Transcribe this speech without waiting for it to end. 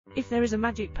If there is a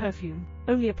magic perfume,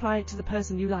 only apply it to the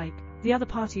person you like. The other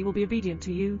party will be obedient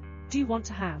to you. Do you want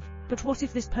to have? But what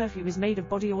if this perfume is made of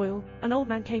body oil? An old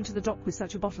man came to the dock with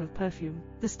such a bottle of perfume.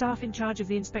 The staff in charge of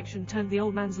the inspection turned the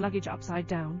old man's luggage upside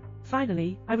down.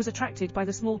 Finally, I was attracted by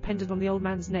the small pendant on the old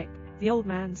man's neck. The old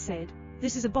man said,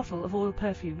 "This is a bottle of oil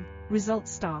perfume."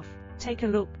 Results staff. Take a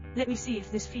look. Let me see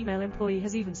if this female employee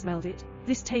has even smelled it.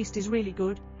 This taste is really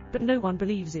good. But no one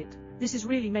believes it. This is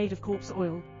really made of corpse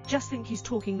oil. Just think he's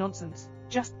talking nonsense.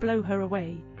 Just blow her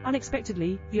away.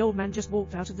 Unexpectedly, the old man just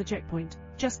walked out of the checkpoint.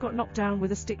 Just got knocked down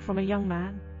with a stick from a young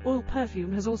man. Oil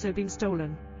perfume has also been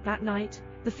stolen. That night,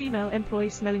 the female employee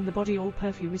smelling the body oil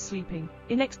perfume is sleeping.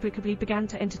 Inexplicably began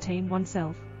to entertain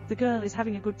oneself. The girl is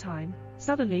having a good time.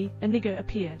 Suddenly, a nigger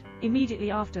appeared.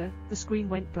 Immediately after, the screen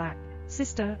went black.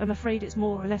 Sister, I'm afraid it's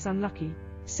more or less unlucky.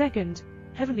 Second,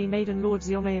 Heavenly Maiden Lord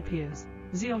Xiaomei appears.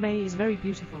 Xiaomei is very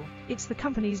beautiful. It's the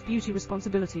company's beauty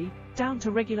responsibility, down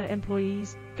to regular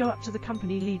employees, go up to the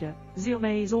company leader.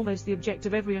 Xiaomei is almost the object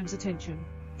of everyone's attention.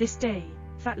 This day,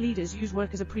 fat leaders use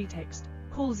work as a pretext.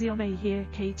 Call Xiaomei here,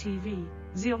 KTV.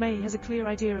 Xiaomei has a clear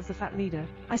idea of the fat leader.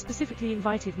 I specifically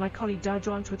invited my colleague Da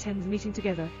Zhuang to attend the meeting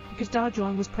together, because Da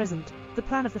Zhuang was present. The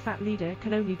plan of the fat leader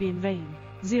can only be in vain.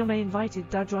 Xiaomei invited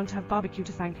Da Zhuang to have barbecue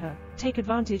to thank her. Take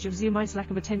advantage of Xiaomei's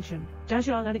lack of attention. Da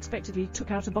Zhuang unexpectedly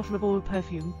took out a bottle of oil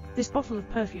perfume. This bottle of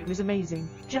perfume is amazing.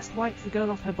 Just wipe the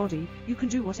girl off her body. You can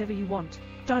do whatever you want.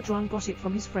 Da Zhuang got it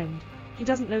from his friend. He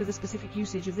doesn't know the specific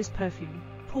usage of this perfume.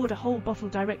 Poured a whole bottle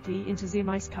directly into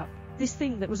Xiaomei's cup. This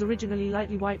thing that was originally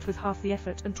lightly wiped with half the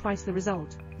effort and twice the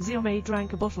result. Xiaomei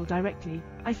drank a bottle directly.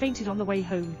 I fainted on the way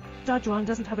home. Da Zhuang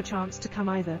doesn't have a chance to come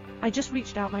either. I just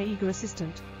reached out my eager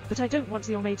assistant. But I don't want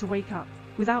Xiaomei to wake up.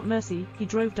 Without mercy, he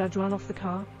drove Da Zhuang off the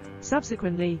car.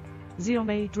 Subsequently,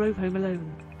 Xiaomei drove home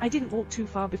alone. I didn't walk too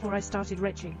far before I started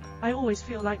retching. I always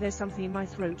feel like there's something in my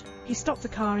throat. He stopped the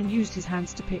car and used his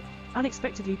hands to pick.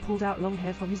 Unexpectedly pulled out long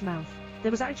hair from his mouth.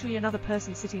 There was actually another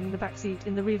person sitting in the back seat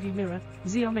in the rearview mirror.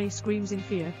 Xiaomei screams in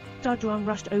fear. Da Zhuang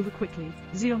rushed over quickly.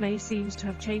 Xiaomei seems to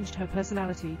have changed her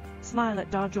personality. Smile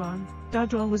at Da Zhuang. Da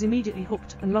Zhuang was immediately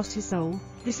hooked and lost his soul.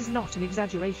 This is not an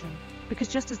exaggeration. Because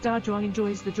just as Da Zhuang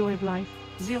enjoys the joy of life,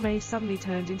 Xiaomei suddenly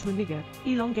turned into a nigger,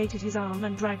 elongated his arm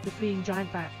and dragged the fleeing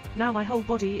giant back. Now my whole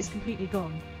body is completely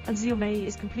gone, and Xiaomei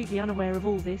is completely unaware of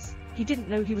all this. He didn't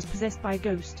know he was possessed by a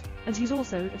ghost, and he's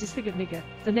also a disfigured nigger.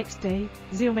 The next day,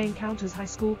 Xiaomei encounters high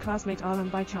school classmate Alan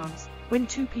by chance. When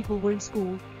two people were in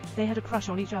school, they had a crush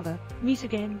on each other. Meet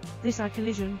again, this eye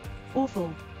collision.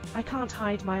 Awful. I can't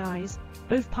hide my eyes.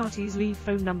 Both parties leave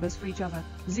phone numbers for each other.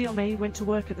 Xiaomei went to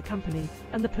work at the company,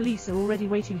 and the police are already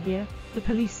waiting here. The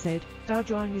police said, Da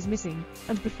Zhuang is missing,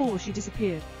 and before she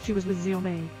disappeared, she was with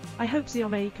Xiaomei. I hope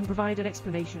Xiaomei can provide an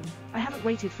explanation. I haven't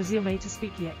waited for Xiaomei to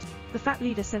speak yet. The fat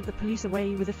leader sent the police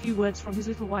away with a few words from his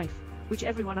little wife, which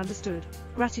everyone understood.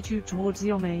 Gratitude towards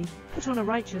Xiaomei. Put on a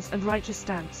righteous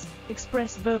stance.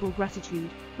 Express verbal gratitude.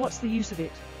 What's the use of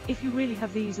it? If you really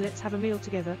have these, let's have a meal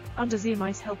together. Under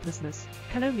Xiaomei's helplessness,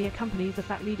 can only accompany the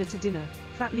fat leader to dinner.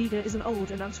 Fat leader is an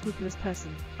old and unscrupulous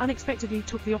person. Unexpectedly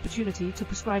took the opportunity to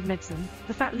prescribe medicine.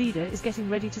 The fat leader is getting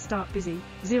ready to start busy.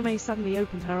 Xiaomei suddenly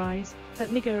opened her eyes. That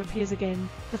nigger appears again.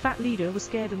 The fat leader was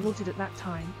scared and wilted at that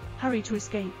time. Hurry to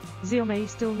escape. Xiaomei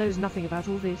still knows nothing about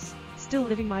all this. Still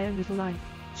living my own little life.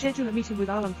 Schedule a meeting with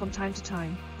Alan from time to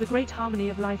time. The great harmony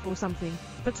of life or something.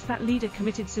 But the fat leader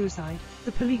committed suicide.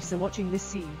 The police are watching this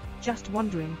scene, just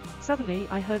wondering. Suddenly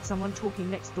I heard someone talking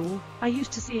next door. I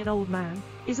used to see an old man.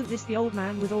 Isn't this the old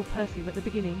man with old perfume at the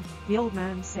beginning? The old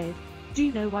man said. Do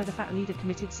you know why the fat leader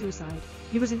committed suicide?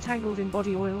 He was entangled in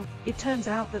body oil. It turns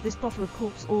out that this bottle of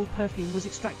corpse oil perfume was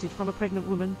extracted from a pregnant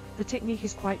woman. The technique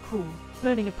is quite cruel.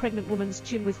 Burning a pregnant woman's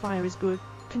chin with fire is good.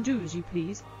 Can do as you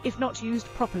please. If not used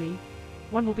properly,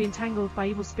 one will be entangled by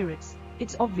evil spirits.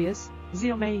 It's obvious.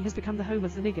 Xiaomei has become the home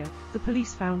of the nigger. The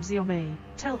police found Xiaomei.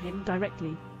 Tell him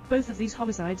directly. Both of these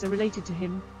homicides are related to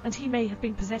him, and he may have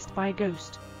been possessed by a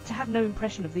ghost. To have no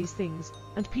impression of these things,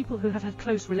 and people who have had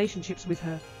close relationships with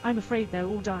her, I'm afraid they'll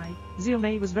all die.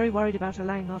 Xiaomei was very worried about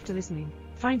Alang after listening.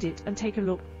 Find it and take a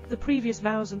look. The previous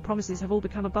vows and promises have all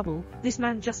become a bubble. This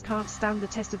man just can't stand the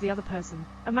test of the other person.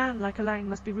 A man like Alang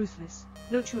must be ruthless.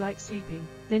 Don't you like sleeping?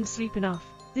 Then sleep enough.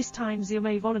 This time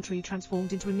Xiaomei voluntarily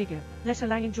transformed into a nigger. Let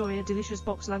Alang enjoy a delicious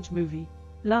box lunch movie.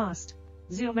 Last,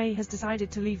 Xiaomei has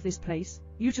decided to leave this place,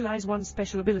 utilize one's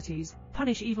special abilities,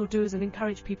 punish evildoers and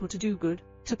encourage people to do good,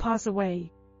 to pass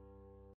away.